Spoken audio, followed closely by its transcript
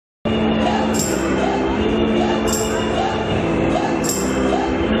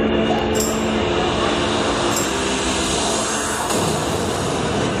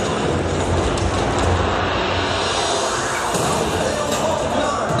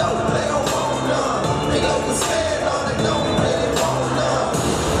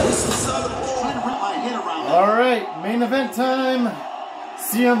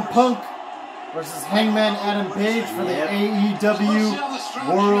CM Punk versus Hangman Adam Page for the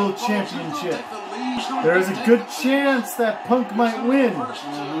AEW World Championship. There is a good chance that Punk might win, but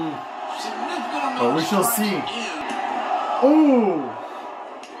we shall see. Ooh!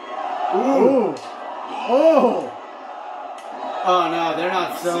 Ooh! Oh! Oh no, they're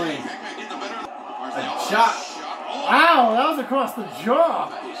not selling. A shot. Ow! That was across the jaw.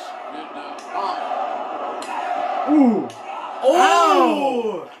 Ooh!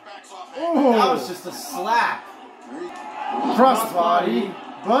 Oh! Oh! That was just a slap. Crossbody,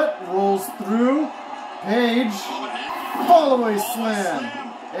 but rolls through. Page, fall-away slam,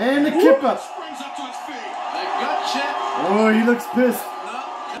 and a kip up. Oh, he looks pissed.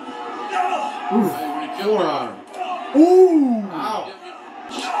 Ooh. Forearm. Ooh! Ow.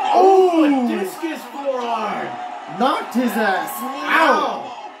 Oh! A discus forearm. Knocked his ass. Ow!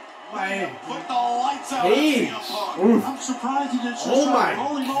 Page. Oof. Oh my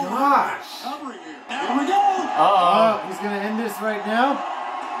gosh. Here we go. He's gonna end this right now.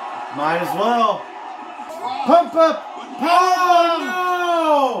 Might as well. Pump up. Powerbomb. Oh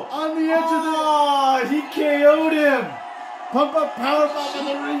no! On the edge of the. Oh, he KO'd him. Pump up powerbomb on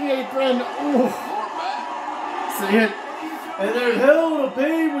the ring apron. Ooh. See it. And there's hell to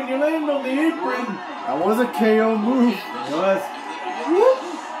pay when you land on the apron. That was a KO move. It was. Whoop.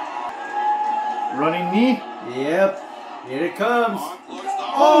 Running knee. Yep. Here it comes.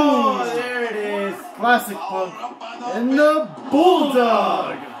 Oh, there it is. Classic Punk. And the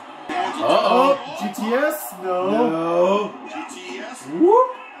Bulldog. Uh-oh. GTS? No. No. Whoop.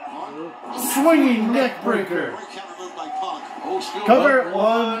 Swinging neck breaker. Cover.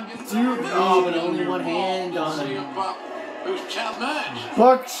 1, 2, Oh, but only one hand on him.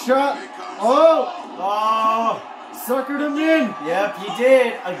 Buckshot. Oh. Oh. Suckered him in. Yep, he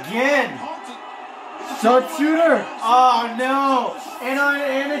did. Again. Sharpshooter. Oh, no.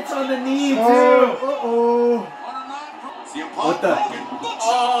 And it's on the knee, too. Uh-oh. What the?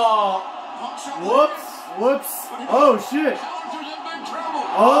 Oh. Whoops. Whoops. Oh, shit.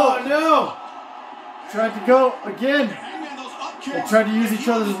 Oh, no. Tried to go again. They tried to use each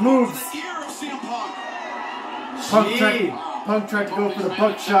other's moves. Punk tried to go for the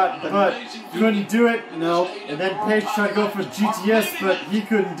buckshot, but couldn't do it. No. And then Page tried to go for GTS, but he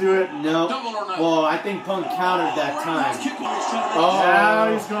couldn't do it. No. Well, I think Punk countered that time. Oh. Now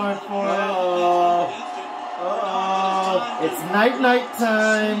he's going for it. It's night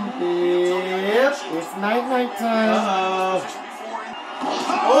time. Yep. It's night time.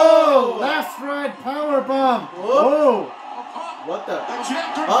 Oh! Last ride powerbomb. Whoa! What the?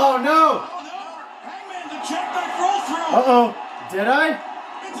 Oh no! Uh-oh. Did I?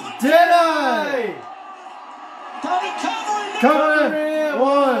 Did I? Cover it.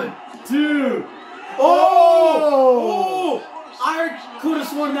 1, 2. Oh! I could have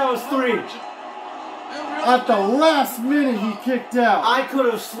sworn that was 3. At the last minute, he kicked out. I could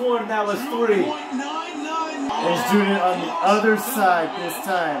have sworn that was 3. He's doing it on the other side this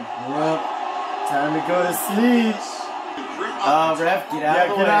time. Yep. Time to go to sleep. Ref, get out of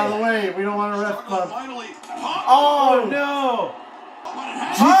the way. Get out of the way. We don't want a ref bump. Oh, no.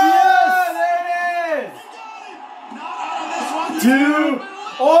 GTS! Oh, there it is. 2.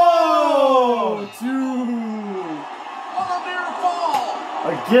 Oh! 2.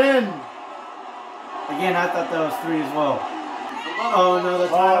 Again, I thought that was 3 as well. Oh, no,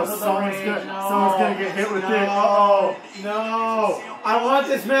 that's someone's gonna get hit with it. Uh-oh. No. I want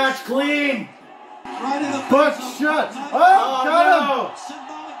this match clean. Buckshot. Oh, got him.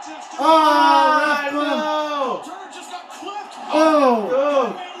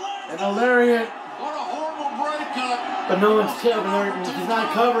 Oh, and a lariat. But no one's covering. He's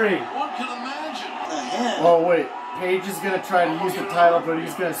not covering. Oh, wait. Page is going to try to use the title, but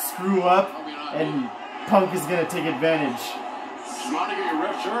he's going to screw up, and Punk is going to take advantage.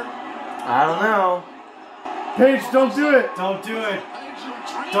 I don't know. Page, don't do it. Don't do it.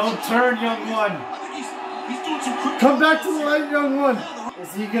 Don't turn, young one. Come back to the light, young one.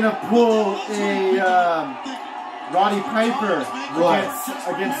 Is he going to pull a Roddy Piper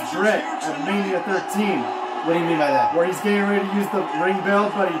against Brett at Mania 13? What do you mean by that? Where he's getting ready to use the ring bell,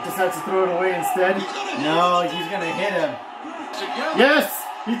 but he decides to throw it away instead? No, he's going to hit him. Yes!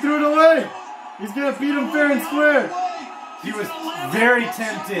 He threw it away! He's going to beat him fair and square. He was very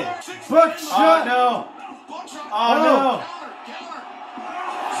tempted. Buckshot! Oh, no. Oh, no.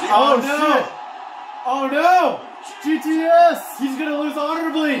 Oh, shit. Oh, no. GTS! He's going to lose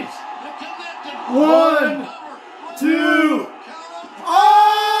honorably. 1, 2. Oh!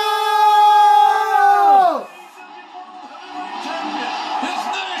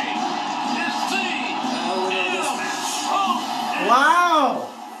 Wow.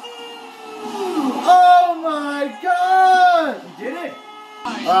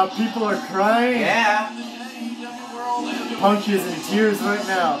 People are crying. Yeah. Punk is in tears right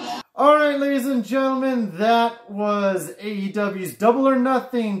now. Alright, ladies and gentlemen, that was AEW's Double or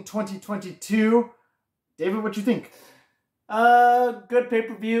Nothing 2022. David, what you think? Good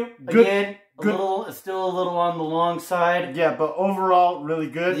pay-per-view. Again, still a little on the long side. Yeah, but overall, really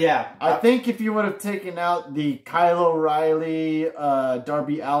good. Yeah. I think if you would have taken out the Kyle O'Reilly,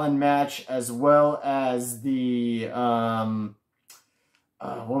 Darby Allin match, as well as the,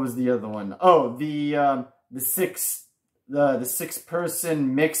 what was the other one? Oh, the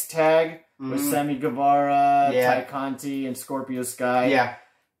six-person mixed tag with Sammy Guevara, Ty Conti, and Scorpio Sky. Yeah.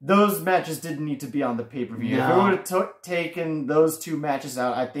 Those matches didn't need to be on the pay-per-view. No. If we would have taken those two matches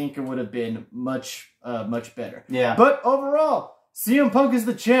out, I think it would have been much better. Yeah. But overall, CM Punk is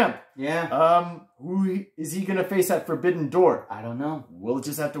the champ. Yeah. Who is he going to face at Forbidden Door? I don't know. We'll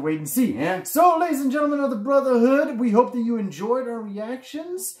just have to wait and see. Yeah. So, ladies and gentlemen of the Brotherhood, we hope that you enjoyed our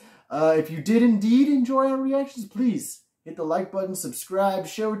reactions. If you did indeed enjoy our reactions, please hit the like button, subscribe,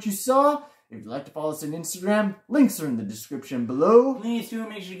 share what you saw. If you'd like to follow us on Instagram, links are in the description below. Please do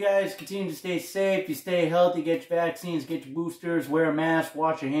make sure you guys continue to stay safe, you stay healthy, get your vaccines, get your boosters, wear a mask,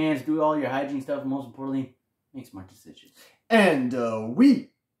 wash your hands, do all your hygiene stuff, and most importantly, make smart decisions. And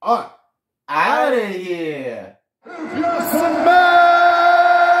we are out of here. Just a man!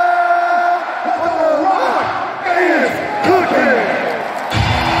 What the rock is cooking!